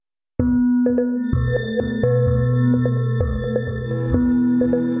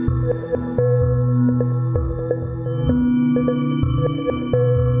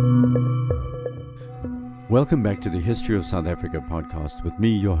Welcome back to the History of South Africa podcast with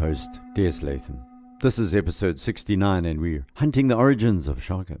me, your host, Des Latham. This is episode 69 and we're hunting the origins of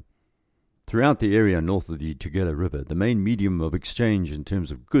Shaka. Throughout the area north of the Thukela River, the main medium of exchange in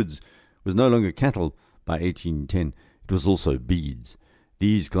terms of goods was no longer cattle by 1810, it was also beads.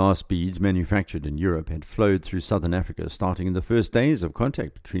 These glass beads manufactured in Europe had flowed through southern Africa starting in the first days of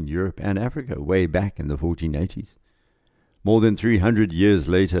contact between Europe and Africa way back in the 1480s. More than 300 years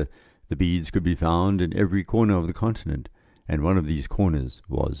later, the beads could be found in every corner of the continent, and one of these corners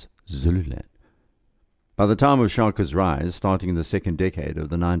was Zululand. By the time of Shaka's rise, starting in the second decade of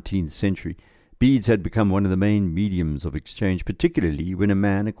the 19th century, beads had become one of the main mediums of exchange, particularly when a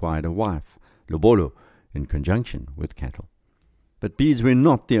man acquired a wife, lobolo, in conjunction with cattle. But beads were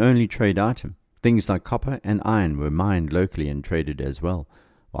not the only trade item. Things like copper and iron were mined locally and traded as well,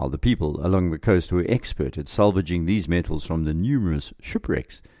 while the people along the coast were expert at salvaging these metals from the numerous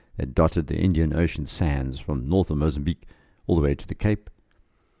shipwrecks that dotted the Indian Ocean sands from north of Mozambique all the way to the Cape.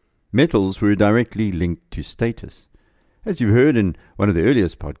 Metals were directly linked to status. As you heard in one of the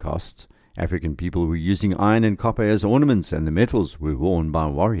earliest podcasts, African people were using iron and copper as ornaments, and the metals were worn by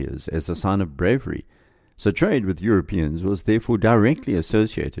warriors as a sign of bravery. So trade with Europeans was therefore directly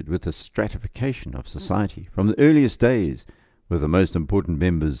associated with the stratification of society from the earliest days, with the most important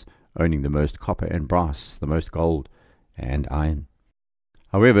members owning the most copper and brass, the most gold and iron.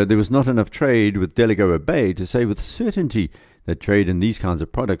 However, there was not enough trade with Delagoa Bay to say with certainty that trade in these kinds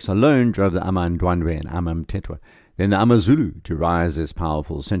of products alone drove the amaNdwandwe and amaMthethwa, then the AmaZulu, to rise as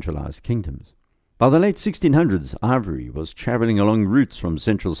powerful centralized kingdoms. By the late 1600s, Ivory was travelling along routes from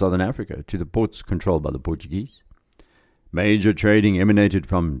central southern Africa to the ports controlled by the Portuguese. Major trading emanated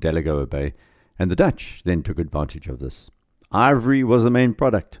from Delagoa Bay, and the Dutch then took advantage of this. Ivory was the main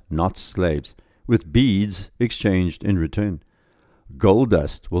product, not slaves, with beads exchanged in return. Gold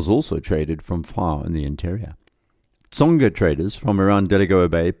dust was also traded from far in the interior. Tsonga traders from around Delagoa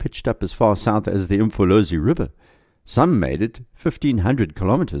Bay pitched up as far south as the Mfolozi River. Some made it 1,500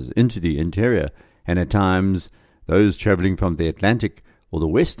 kilometers into the interior, and at times those traveling from the Atlantic or the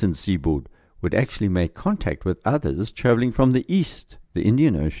western seaboard would actually make contact with others traveling from the east, the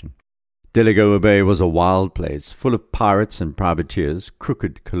Indian Ocean. Delagoa Bay was a wild place, full of pirates and privateers,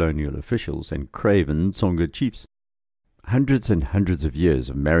 crooked colonial officials, and craven Tsonga chiefs. Hundreds and hundreds of years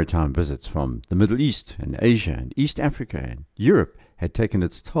of maritime visits from the Middle East and Asia and East Africa and Europe had taken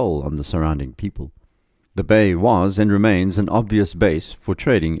its toll on the surrounding people. The bay was and remains an obvious base for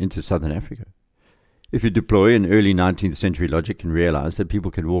trading into southern Africa. If you deploy an early 19th century logic and realize that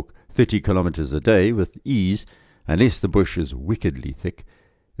people can walk 30 kilometers a day with ease, unless the bush is wickedly thick,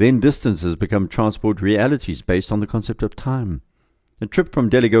 then distances become transport realities based on the concept of time. A trip from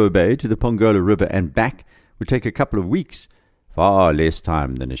Delagoa Bay to the Pongola River and back would take a couple of weeks, far less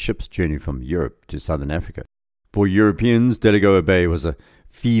time than a ship's journey from Europe to southern Africa. For Europeans, Delagoa Bay was a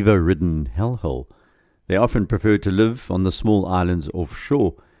fever-ridden hellhole. They often preferred to live on the small islands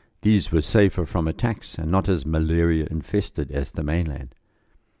offshore. These were safer from attacks and not as malaria-infested as the mainland.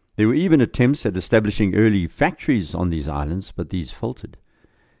 There were even attempts at establishing early factories on these islands, but these faltered.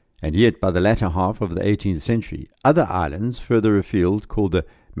 And yet, by the latter half of the 18th century, other islands further afield, called the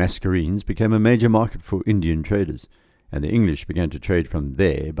Mascarenes, became a major market for Indian traders, and the English began to trade from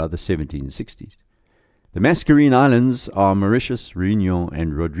there by the 1760s. The Mascarene Islands are Mauritius, Réunion,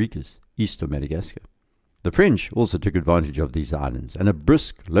 and Rodrigues, east of Madagascar. The French also took advantage of these islands, and a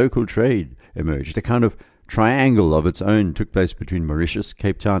brisk local trade emerged. A kind of triangle of its own took place between Mauritius,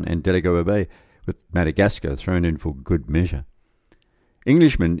 Cape Town, and Delagoa Bay, with Madagascar thrown in for good measure.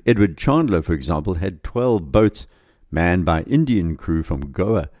 Englishman Edward Chandler, for example, had 12 boats manned by Indian crew from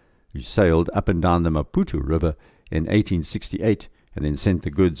Goa, who sailed up and down the Maputo River in 1868 and then sent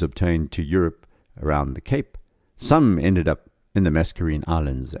the goods obtained to Europe around the Cape. Some ended up in the Mascarene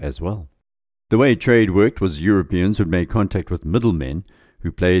Islands as well. The way trade worked was Europeans would make contact with middlemen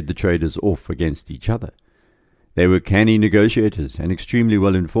who played the traders off against each other. They were canny negotiators and extremely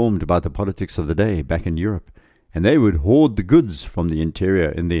well informed about the politics of the day back in Europe, and they would hoard the goods from the interior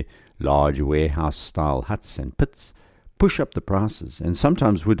in their large warehouse-style huts and pits, push up the prices, and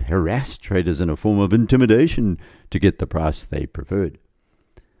sometimes would harass traders in a form of intimidation to get the price they preferred.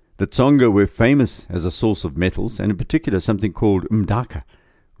 The Tsonga were famous as a source of metals, and in particular something called mdaka,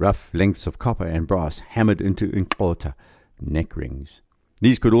 rough lengths of copper and brass hammered into inqota, neck rings.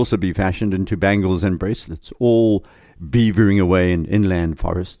 These could also be fashioned into bangles and bracelets, all beavering away in inland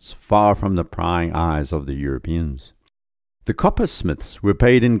forests, far from the prying eyes of the Europeans. The coppersmiths were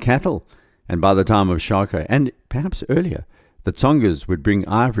paid in cattle, and by the time of Shaka, and perhaps earlier, the Tsongas would bring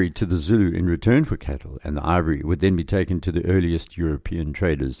ivory to the Zulu in return for cattle, and the ivory would then be taken to the earliest European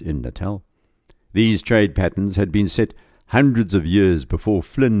traders in Natal. These trade patterns had been set hundreds of years before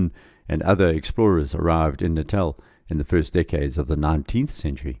Flynn and other explorers arrived in Natal in the first decades of the 19th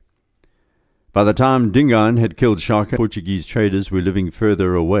century. By the time Dingaan had killed Shaka, Portuguese traders were living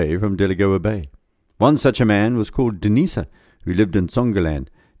further away from Delagoa Bay. One such a man was called Denisa, who lived in Tsongaland,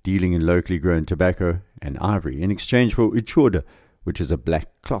 dealing in locally grown tobacco and ivory in exchange for uchoda, which is a black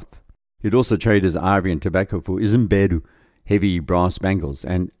cloth. He'd also trade his ivory and tobacco for izimbedu, heavy brass bangles,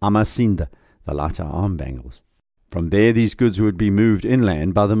 and amasinda, the lighter arm bangles. From there, these goods would be moved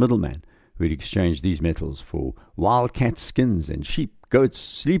inland by the middleman, who would exchange these metals for wildcat skins and sheep, goats,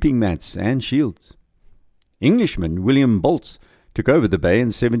 sleeping mats, and shields. Englishman William Bolts took over the bay in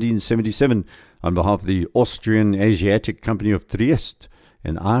 1777 on behalf of the Austrian Asiatic Company of Trieste,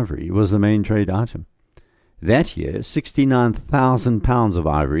 and ivory was the main trade item. That year, 69,000 pounds of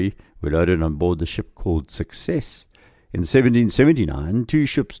ivory were loaded on board the ship called Success. In 1779, 2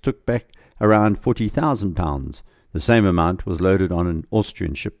 ships took back around 40,000 pounds. The same amount was loaded on an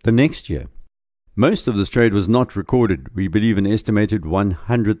Austrian ship the next year. Most of this trade was not recorded. We believe an estimated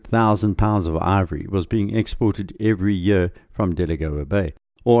 100,000 pounds of ivory was being exported every year from Delagoa Bay,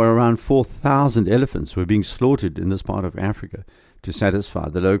 or around 4,000 elephants were being slaughtered in this part of Africa to satisfy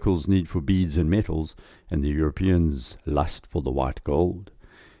the locals' need for beads and metals and the Europeans' lust for the white gold.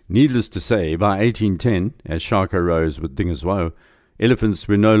 Needless to say, by 1810, as Shaka rose with Dingiswayo, elephants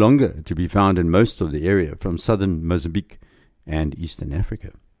were no longer to be found in most of the area from southern Mozambique and eastern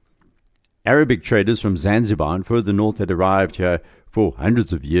Africa. Arabic traders from Zanzibar and further north had arrived here for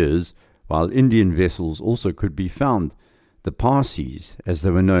hundreds of years, while Indian vessels also could be found, the Parsis as they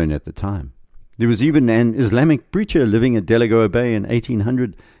were known at the time. There was even an Islamic preacher living at Delagoa Bay in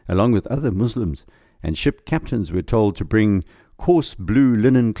 1800, along with other Muslims, and ship captains were told to bring coarse blue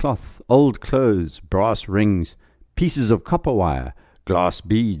linen cloth, old clothes, brass rings, pieces of copper wire, glass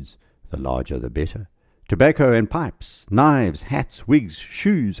beads, the larger the better, tobacco and pipes, knives, hats, wigs,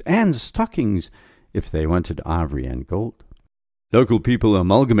 shoes, and stockings, if they wanted ivory and gold. Local people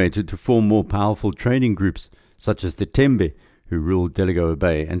amalgamated to form more powerful trading groups, such as the Tembe, who ruled Delagoa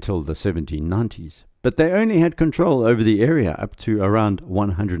Bay until the 1790s. But they only had control over the area up to around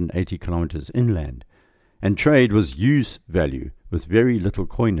 180 kilometers inland, and trade was use value with very little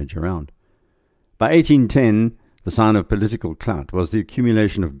coinage around. By 1810, the sign of political clout was the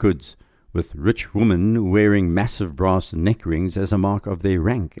accumulation of goods, with rich women wearing massive brass neck rings as a mark of their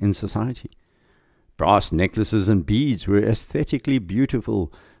rank in society. Brass necklaces and beads were aesthetically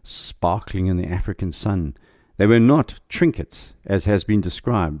beautiful, sparkling in the African sun. They were not trinkets, as has been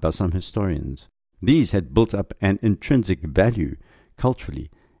described by some historians. These had built up an intrinsic value, culturally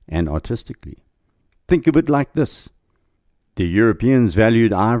and artistically. Think of it like this. The Europeans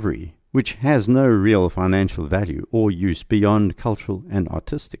valued ivory, which has no real financial value or use beyond cultural and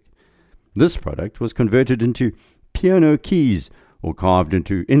artistic. This product was converted into piano keys or carved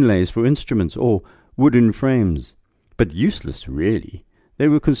into inlays for instruments or wooden frames. But useless, really. They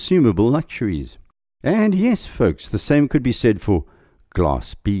were consumable luxuries. And yes, folks, the same could be said for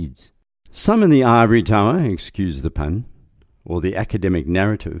glass beads. Some in the ivory tower, excuse the pun, or the academic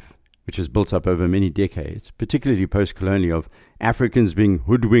narrative, which is built up over many decades, particularly post-colonial, of Africans being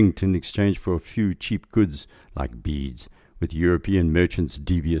hoodwinked in exchange for a few cheap goods like beads, with European merchants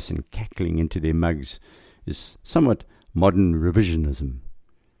devious and cackling into their mugs, is somewhat modern revisionism.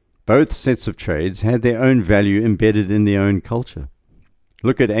 Both sets of trades had their own value embedded in their own culture.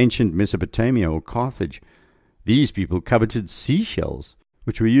 Look at ancient Mesopotamia or Carthage. These people coveted seashells,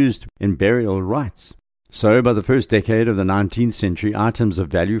 which were used in burial rites. So, by the first decade of the 19th century, items of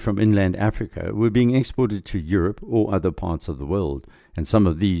value from inland Africa were being exported to Europe or other parts of the world, and some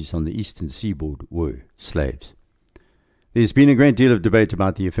of these on the eastern seaboard were slaves. There's been a great deal of debate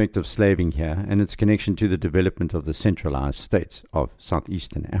about the effect of slaving here and its connection to the development of the centralized states of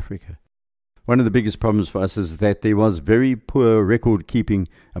southeastern Africa. One of the biggest problems for us is that there was very poor record-keeping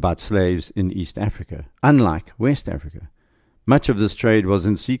about slaves in East Africa, unlike West Africa. Much of this trade was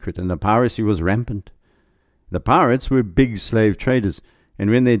in secret, and the piracy was rampant. The pirates were big slave traders, and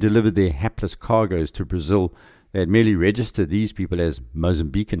when they delivered their hapless cargoes to Brazil, they had merely registered these people as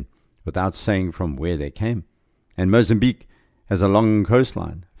Mozambican, without saying from where they came. And Mozambique has a long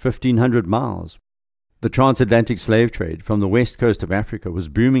coastline, 1,500 miles. The transatlantic slave trade from the west coast of Africa was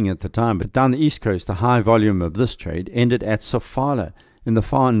booming at the time, but down the east coast, the high volume of this trade ended at Sofala in the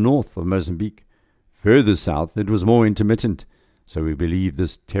far north of Mozambique. Further south, it was more intermittent, so we believe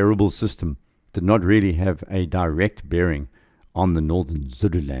this terrible system did not really have a direct bearing on the northern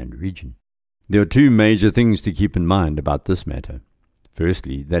Zululand region. There are two major things to keep in mind about this matter.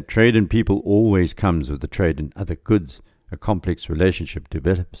 Firstly, that trade in people always comes with the trade in other goods. A complex relationship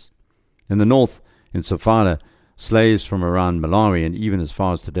develops. In the north, In Sofala, slaves from around Malawi and even as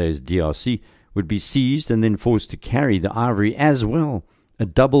far as today's DRC would be seized and then forced to carry the ivory as well, a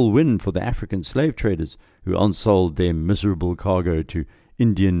double win for the African slave traders who unsold their miserable cargo to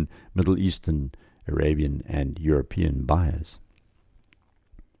Indian, Middle Eastern, Arabian and European buyers.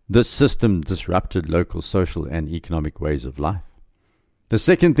 This system disrupted local social and economic ways of life. The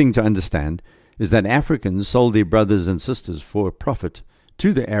second thing to understand is that Africans sold their brothers and sisters for a profit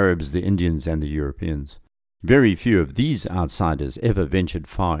to the Arabs, the Indians and the Europeans. Very few of these outsiders ever ventured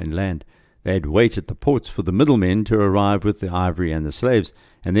far inland. They had waited at the ports for the middlemen to arrive with the ivory and the slaves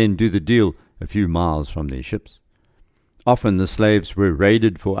and then do the deal a few miles from their ships. Often the slaves were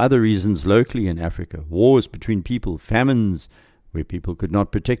raided for other reasons locally in Africa, wars between people, famines where people could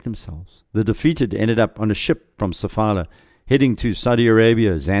not protect themselves. The defeated ended up on a ship from Sofala, heading to Saudi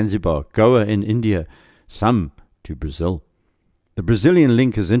Arabia, Zanzibar, Goa in India, some to Brazil. The Brazilian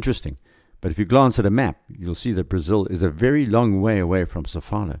link is interesting, but if you glance at a map, you'll see that Brazil is a very long way away from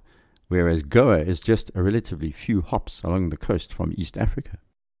Sofala, whereas Goa is just a relatively few hops along the coast from East Africa.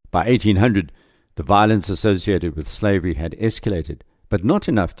 By 1800, the violence associated with slavery had escalated, but not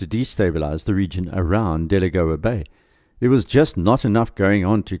enough to destabilize the region around Delagoa Bay. There was just not enough going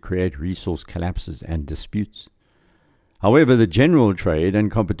on to create resource collapses and disputes. However, the general trade and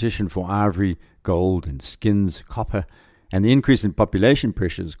competition for ivory, gold and skins, copper, and the increase in population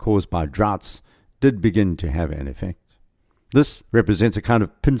pressures caused by droughts did begin to have an effect. This represents a kind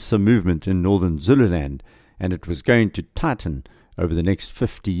of pincer movement in northern Zululand, and it was going to tighten over the next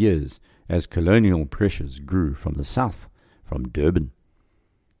 50 years as colonial pressures grew from the south, from Durban.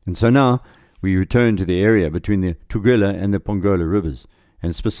 And so now we return to the area between the Thukela and the Pongola rivers,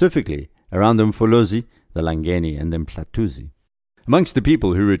 and specifically around the Mfolozi, the Langeni, and the Mthethwa. Amongst the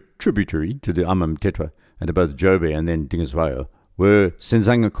people who were tributary to the amaMthethwa and both Jobe and then Dingiswayo were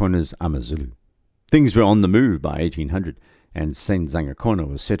Senzangakhona's amaZulu. Things were on the move by 1800, and Senzangakhona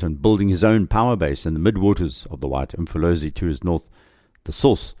was set on building his own power base in the midwaters of the White Mfolozi to his north, the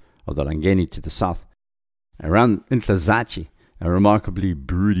source of the Langeni to the south. Around Mfolozi, a remarkably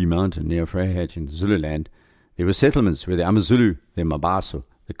broody mountain near Vryheid in Zululand, there were settlements where the amaZulu, the Mabaso,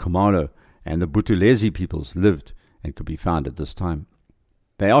 the Khomalo, and the Buthelezi peoples lived and could be found at this time.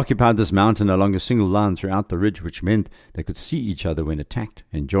 They occupied this mountain along a single line throughout the ridge, which meant they could see each other when attacked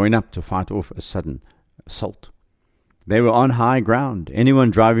and join up to fight off a sudden assault. They were on high ground.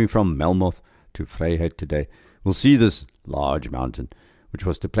 Anyone driving from Melmoth to Vryheid today will see this large mountain, which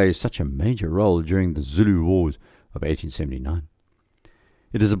was to play such a major role during the Zulu Wars of 1879.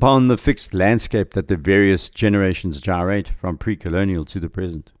 It is upon the fixed landscape that the various generations gyrate from pre-colonial to the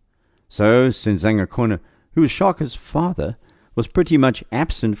present. So Senzangakhona, who was Shaka's father, was pretty much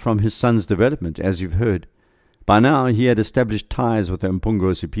absent from his son's development, as you've heard. By now he had established ties with the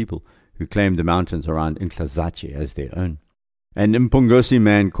Mpongosi people, who claimed the mountains around Mfolozi as their own. An Mpongosi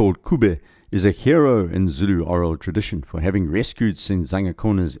man called Kube is a hero in Zulu oral tradition for having rescued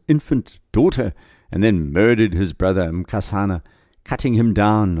Senzangakhona's infant daughter and then murdered his brother Mkasana, cutting him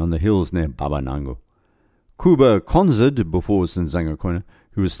down on the hills near Babanango. Kuba conjured before Senzangakhona,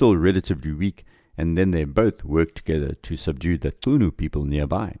 who was still relatively weak, and then they both worked together to subdue the Tunu people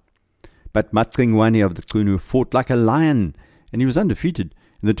nearby. But amaNdwandwe of the Tunu fought like a lion, and he was undefeated,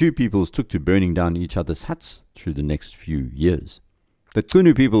 and the two peoples took to burning down each other's huts through the next few years. The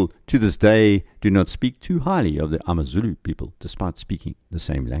Tunu people to this day do not speak too highly of the amaZulu people, despite speaking the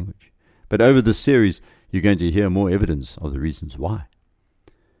same language. But over this series, you're going to hear more evidence of the reasons why.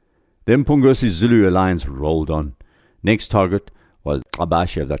 The Mpongosi-Zulu alliance rolled on. Next target was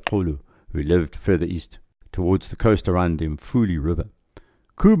Qabashi of the Xulu, who lived further east, towards the coast around the Mfolozi River.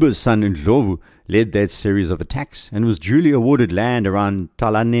 Kuba's son Ndlovu led that series of attacks and was duly awarded land around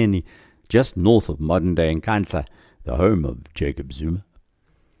Talaneni, just north of modern-day Nkandla, the home of Jacob Zuma.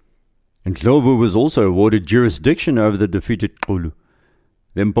 Ndlovu was also awarded jurisdiction over the defeated Xulu.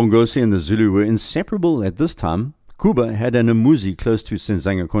 The Mpongosi and the Zulu were inseparable at this time. Kuba had an Umuzi close to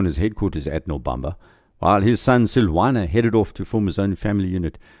Senzangakhona's headquarters at Nobamba, while his son Silwana headed off to form his own family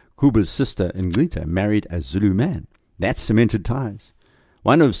unit. Kuba's sister Nglita married a Zulu man. That cemented ties.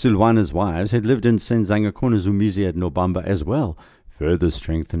 One of Silwana's wives had lived in Senzangakhona's Umuzi at Nobamba as well, further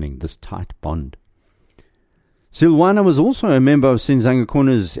strengthening this tight bond. Silwana was also a member of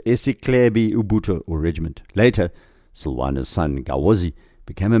Senzangakhona's Esiklebi Ubuto or regiment. Later, Silwana's son Gawozi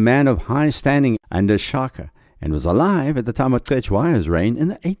became a man of high standing under Shaka and was alive at the time of Cetshwayo's reign in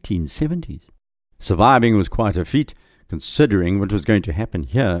the 1870s. Surviving was quite a feat, considering what was going to happen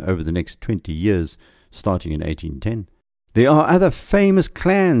here over the next 20 years, starting in 1810. There are other famous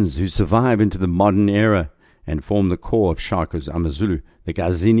clans who survive into the modern era and form the core of Shaka's amaZulu: the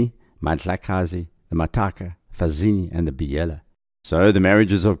Gazini, Mandlakazi, the Mataka, Fazini, and the Biela. So the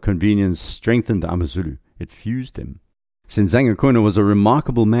marriages of convenience strengthened the AmaZulu. It fused them. Senzangakhona was a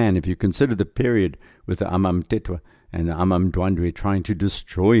remarkable man if you consider the period with the amaMthethwa and the amaMndwandwe trying to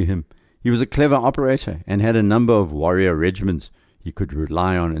destroy him. He was a clever operator and had a number of warrior regiments he could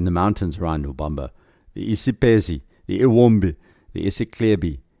rely on in the mountains around Ubamba: the Isipesi, the Iwombe, the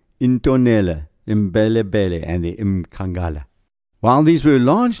Isiklebi, Intonela, Imbelebele, and the Imkangala. While these were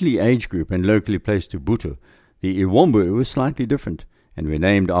largely age group and locally placed to Buto, the Iwombe were slightly different and were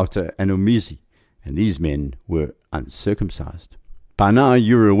named after Anomizi, and these men were uncircumcised. By now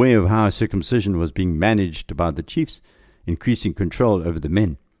you're aware of how circumcision was being managed by the chiefs, increasing control over the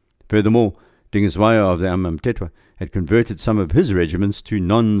men. Furthermore, Dingiswayo of the amaMthethwa had converted some of his regiments to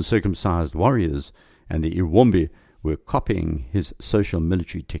non-circumcised warriors, and the Iwombe were copying his social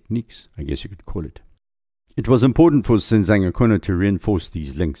military techniques, I guess you could call it. It was important for Senzangakhona to reinforce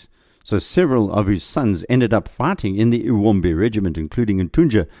these links, so several of his sons ended up fighting in the Iwombe regiment, including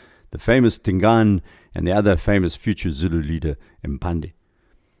Ntunja, the famous Dingaan, and the other famous future Zulu leader, Mpande.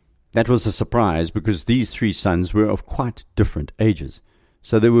 That was a surprise because these three sons were of quite different ages,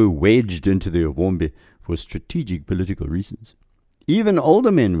 so they were wedged into the Iwombe for strategic political reasons. Even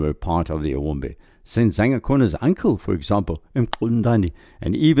older men were part of the Iwombe. Senzangakhona's uncle, for example, Mqundani,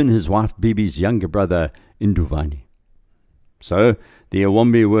 and even his wife Bhibhi's younger brother, Induvani. So, the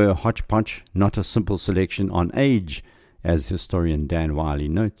Iwombe were a hodgepodge, not a simple selection on age, as historian Dan Wiley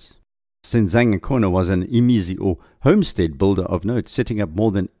notes. Senzangakhona was an imizi or homestead builder of note, setting up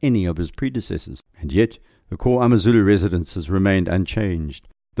more than any of his predecessors, and yet the core AmaZulu residences remained unchanged,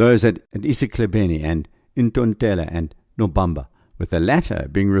 those at isiKlebeni and Intontela and Nobamba, with the latter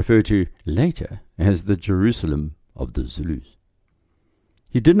being referred to later as the Jerusalem of the Zulus.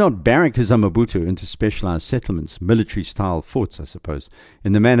 He did not barrack his Amabutu into specialized settlements, military-style forts, I suppose,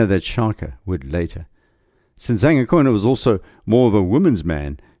 in the manner that Shaka would later. Senzangakhona was also more of a woman's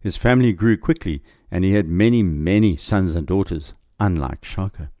man. His family grew quickly, and he had many, many sons and daughters, unlike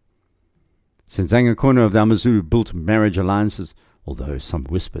Shaka. Senzangakhona of the AmaZulu built marriage alliances, although some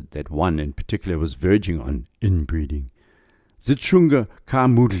whispered that one in particular was verging on inbreeding. Zitshunga Ka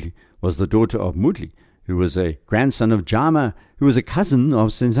Mudli was the daughter of Mudli, who was a grandson of Jama, who was a cousin of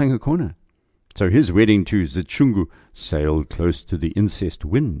Senzangakhona. So his wedding to Zitshungu sailed close to the incest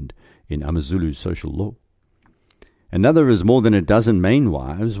wind in AmaZulu social law. Another of his more than a dozen main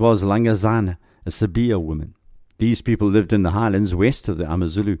wives was Langazana, a Sabia woman. These people lived in the highlands west of the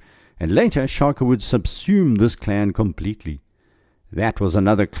AmaZulu, and later Shaka would subsume this clan completely. That was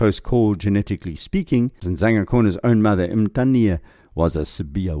another close call genetically speaking, since Senzangakhona's own mother, Mtania, was a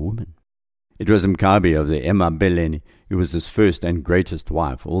Sabia woman. It was Mkabi of the Beleni who was his first and greatest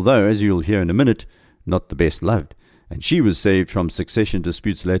wife, although, as you'll hear in a minute, not the best loved, and she was saved from succession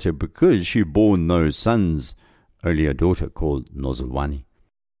disputes later because she bore no sons, only a daughter called Nozulwani.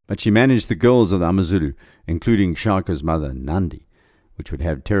 But she managed the girls of the AmaZulu, including Shaka's mother, Nandi, which would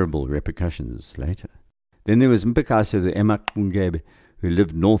have terrible repercussions later. Then there was Mpekasi of the Emaqungebe, who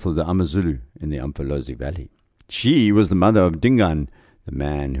lived north of the AmaZulu in the Mfolozi Valley. She was the mother of Dingaan, the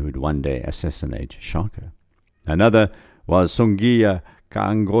man who would one day assassinate Shaka. Another was Songia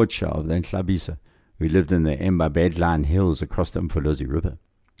Kaangocha of the Nhlabisa, who lived in the Mbabedlan hills across the Mfolozi River.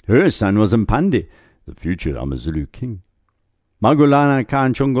 Her son was Mpande, the future AmaZulu king. Magulana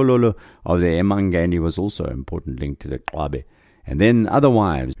Kaanchongololo of the Emangani was also an important link to the Kwabe, and then other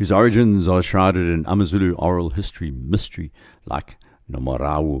wives whose origins are shrouded in AmaZulu oral history mystery, like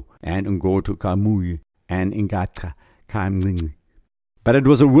Nomorawu and Ngoto Kamuyi and Ingatra Kamlingi. But it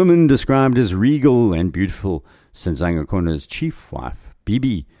was a woman described as regal and beautiful, Senzangakhona's chief wife,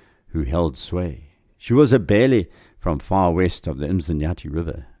 Bhibhi, who held sway. She was a Bele from far west of the Mzanyati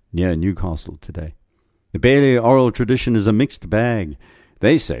River, near Newcastle today. The Bele oral tradition is a mixed bag.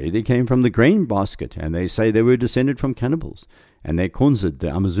 They say they came from the grain basket, and they say they were descended from cannibals, and they konzed the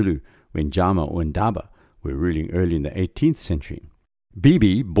AmaZulu when Jama or Ndaba were ruling early in the 18th century.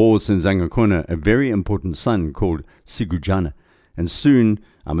 Bhibhi bore Senzangakhona a very important son called Sigujana, and soon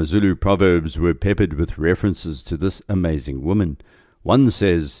AmaZulu proverbs were peppered with references to this amazing woman. One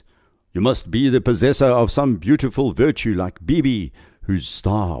says, "You must be the possessor of some beautiful virtue like Bhibhi, whose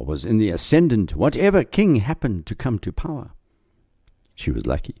star was in the ascendant, whatever king happened to come to power." She was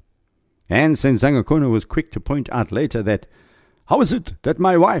lucky. And Senzangakhona was quick to point out later that, "How is it that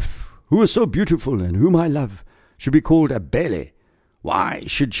my wife, who is so beautiful and whom I love, should be called a Bele? Why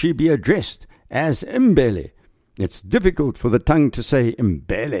should she be addressed as Mbele? It's difficult for the tongue to say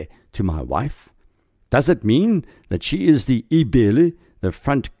Mbele to my wife. Does it mean that she is the Ibele, the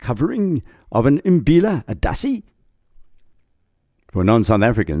front covering of an Mbila, a Dasi?" For non-South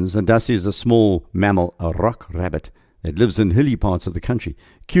Africans, a dussie is a small mammal, a rock rabbit, that lives in hilly parts of the country,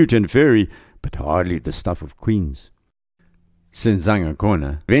 cute and furry, but hardly the stuff of queens.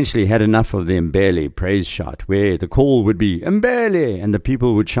 Senzangakhona eventually had enough of the Mbele praise shout, where the call would be Mbele, and the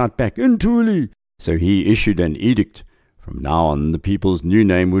people would shout back Ntuli. So he issued an edict. From now on, the people's new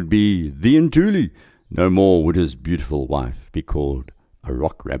name would be the Ntuli. No more would his beautiful wife be called a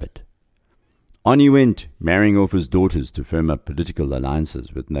rock rabbit. On he went, marrying off his daughters to firm up political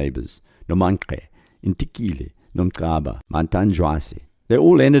alliances with neighbors. Nomanqe, Intikile, Nomqaba, amaNdwandwe. They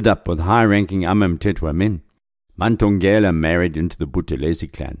all ended up with high-ranking amaMthethwa men. Mantongela married into the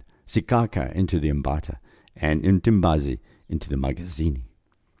Buthelezi clan, Shaka into the Mbata, and Ntimbazi into the Magazini.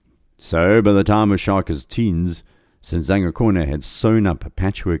 So, by the time of Shaka's teens, Senzangakhona had sewn up a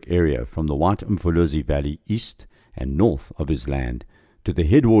patchwork area from the White Mfolozi Valley east and north of his land to the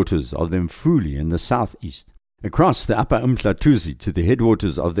headwaters of the Mfuli in the southeast, across the upper Mhlatuzi to the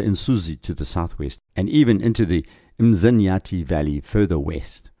headwaters of the Insuzi to the southwest, and even into the Mzanyati Valley further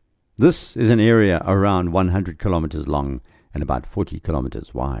west. This is an area around 100 kilometers long and about 40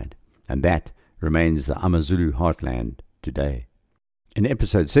 kilometers wide, and that remains the AmaZulu heartland today. In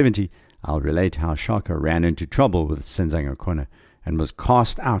episode 70, I'll relate how Shaka ran into trouble with Senzangakhona and was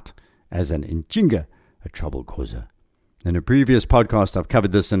cast out as an Inchinga, a trouble causer. In a previous podcast, I've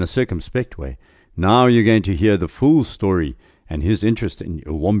covered this in a circumspect way. Now you're going to hear the full story and his interest in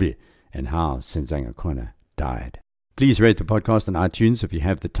Uwombe and how Senzangakhona died. Please rate the podcast on iTunes if you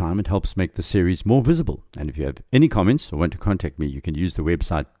have the time. It helps make the series more visible. And if you have any comments or want to contact me, you can use the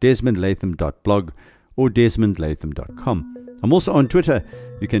website desmondlatham.blog or desmondlatham.com. I'm also on Twitter.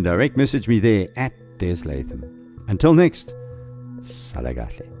 You can direct message me there at deslatham. Until next,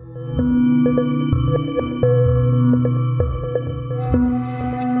 salagahle.